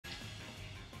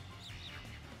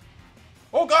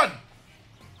Oh god!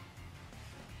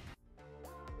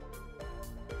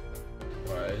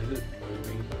 Why is it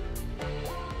moving?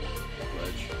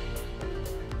 Glitch.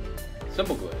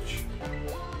 Simple glitch.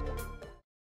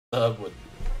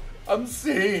 I'm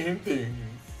seeing things.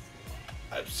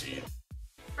 I've seen.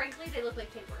 Frankly, they look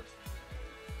like tapeworms.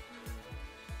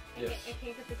 Yes. I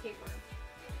can't get the tapeworm.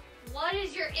 What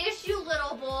is your issue,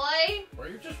 little boy? Were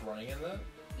you just running in that?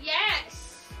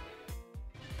 Yes!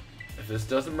 If this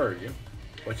doesn't murder you,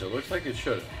 which it looks like it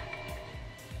should.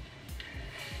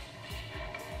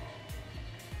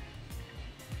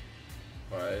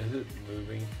 Why is it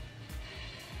moving?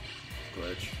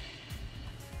 Glitch.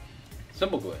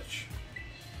 Simple glitch.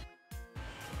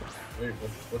 Wait,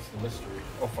 what's the mystery?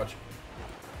 Oh, fudge.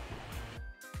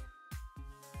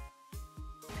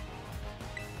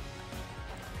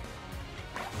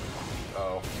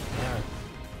 Oh, man.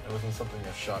 It wasn't something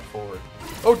I shot forward.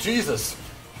 Oh, Jesus!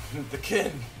 The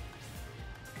kid!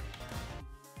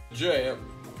 JM.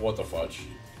 What the fudge?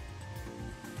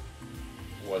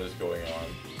 What is going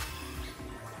on?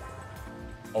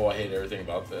 Oh, I hate everything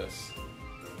about this.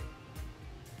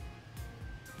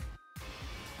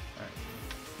 Alright.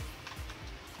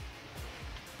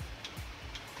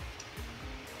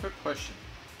 Quick question.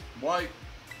 Why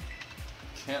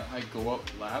can't I go up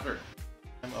ladder?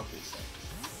 I'm up these things.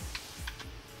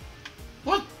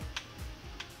 What?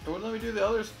 It wouldn't let me do the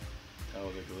others. Oh,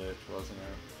 the glitch, wasn't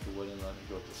it? It wouldn't let me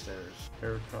go up the stairs.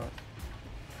 Haircut.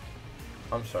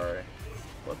 I'm sorry.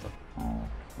 What the?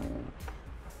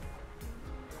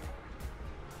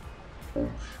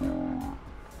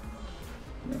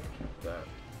 That.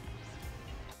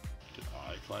 Did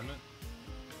I climb it?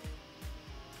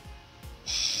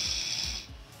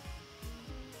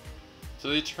 So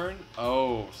they turn.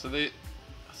 Oh, so they.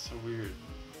 That's so weird.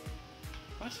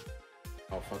 What?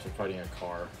 Oh, fuck! I'm fighting a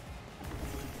car.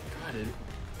 God, it.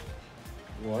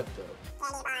 What the?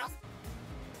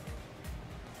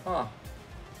 Huh.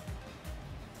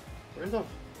 Where the.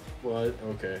 What?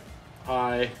 Okay.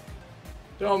 Hi.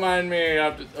 Don't mind me.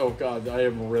 Oh god, I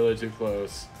am really too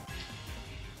close.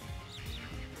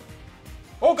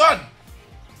 Oh god!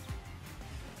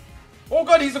 Oh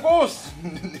god, he's a ghost!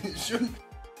 Shouldn't.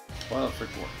 Well, that freak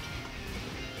worked.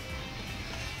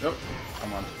 Yep,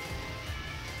 come on.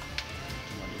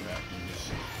 Come on, do that.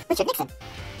 Richard Nixon.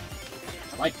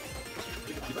 Right.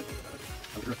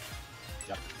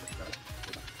 Yeah.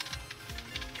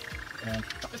 And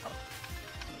drop this out.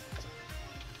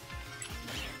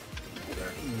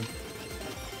 There.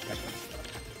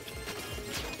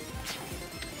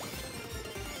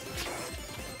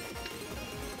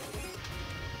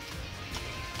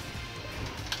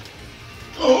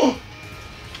 Oh!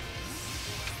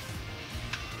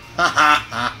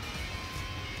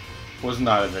 Was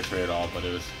not a victory at all, but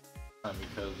it was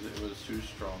because it was too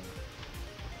strong.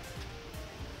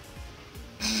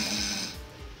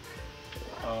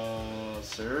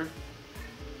 Sir?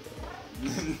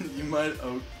 You might.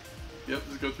 Oh. Yep,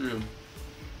 just go through him.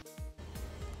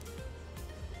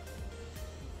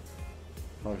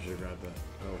 Probably should have grabbed that.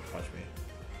 Oh, watch me.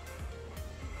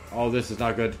 Oh, this is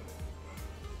not good.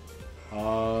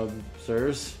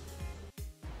 Sirs?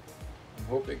 I'm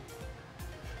hoping.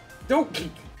 Don't!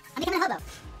 I'm becoming a hobo.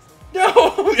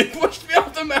 No! It pushed me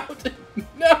off the mountain!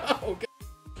 No!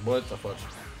 What the fuck?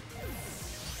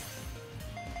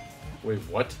 Wait,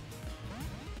 what?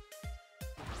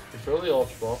 You throw the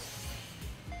ultra ball,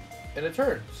 and it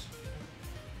turns.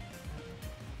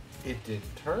 It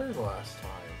didn't turn last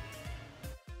time.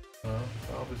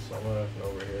 Probably someone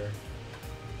over here.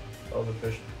 Oh, the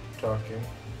fish talking.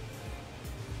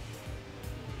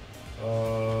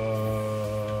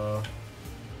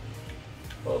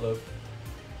 Hold up.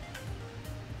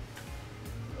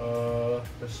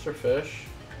 Mr. Fish?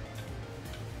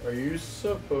 Are you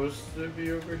supposed to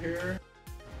be over here?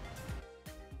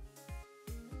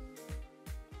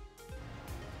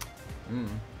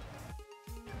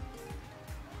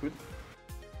 Good.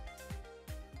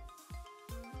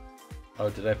 Oh,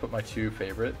 did I put my two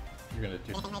favorite? You're gonna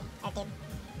do.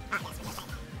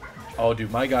 Oh,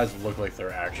 dude, my guys look like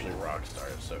they're actually rock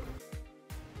stars, so.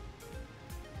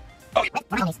 Oh,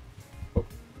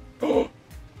 oh.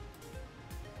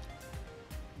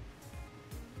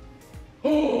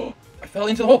 Oh, I fell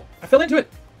into the hole. I fell into it.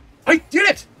 I did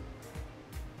it.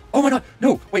 Oh my god.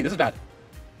 No, wait, this is bad.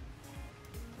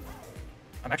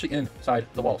 I'm actually inside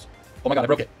the walls. Oh my god, I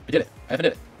broke it. I did it. I effing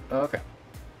did it. Okay.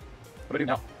 What do I do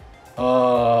now?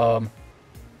 Oh,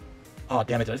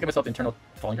 damn it. Did I just get myself internal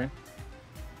falling drain?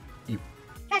 You.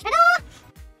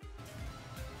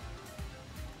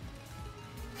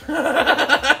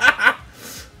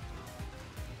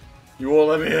 You won't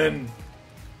let me in.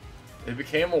 It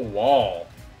became a wall.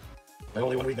 My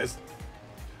only one weakness.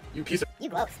 You piece of. You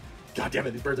gross. God damn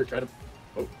it! These birds are trying to.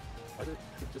 Oh.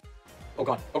 Just... Oh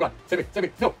god! Oh god! Save me! Save me!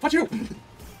 No! Fudge you!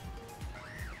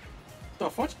 The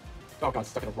fudge? Oh god! It's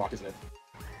stuck in a rock, isn't it?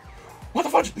 What the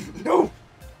fudge? No!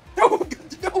 No!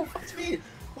 No! Fudge me!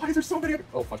 Why is there so many?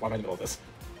 Oh fudge! Why am I in the middle of this?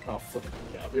 Oh flip it!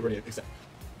 Yeah, we already accept.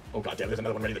 Oh god damn! There's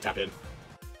another one ready to tap in.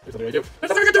 There's nothing I do. There's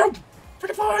nothing I can do!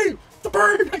 Freaking fly! The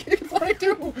bird! I can't fly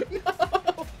too! No!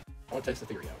 I want to test the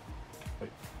theory out.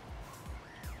 Wait.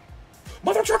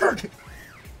 Mother trucker!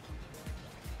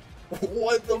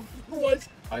 What the? What?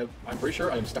 I'm pretty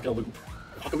sure I'm stuck in a loop.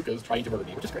 Hakaluka is trying to murder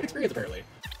me, which is a great experience apparently.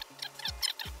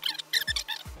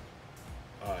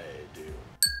 I do.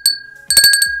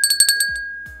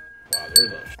 Wow,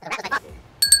 there's a.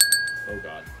 Oh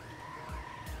god.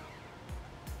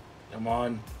 Come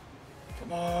on.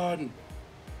 Come on.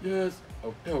 Yes.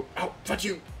 Oh no. Ow! Touch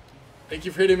you! Thank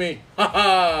you for hitting me!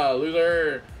 Haha!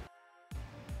 Loser!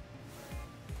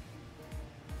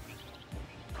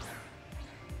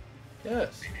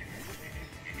 Yes.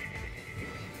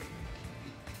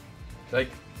 Like,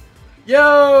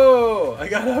 yo! I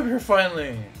got up here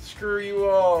finally! Screw you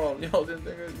all! Y'all didn't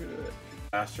think I was gonna do it.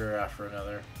 Faster after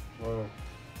another. Whoa.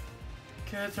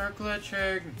 Kids are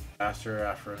glitching! Faster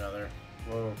after another.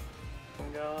 Whoa. Oh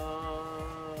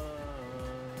god.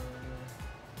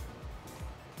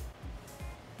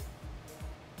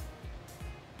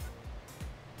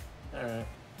 Alright.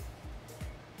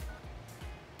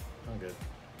 I'm good.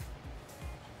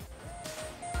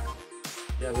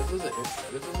 Yeah, this is a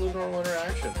normal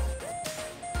interaction.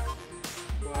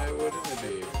 Why wouldn't it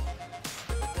be?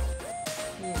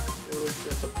 It was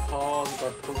just a pause of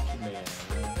our Pokemon.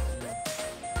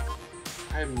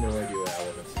 I have no idea what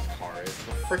elements this car is. It's a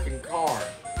freaking car.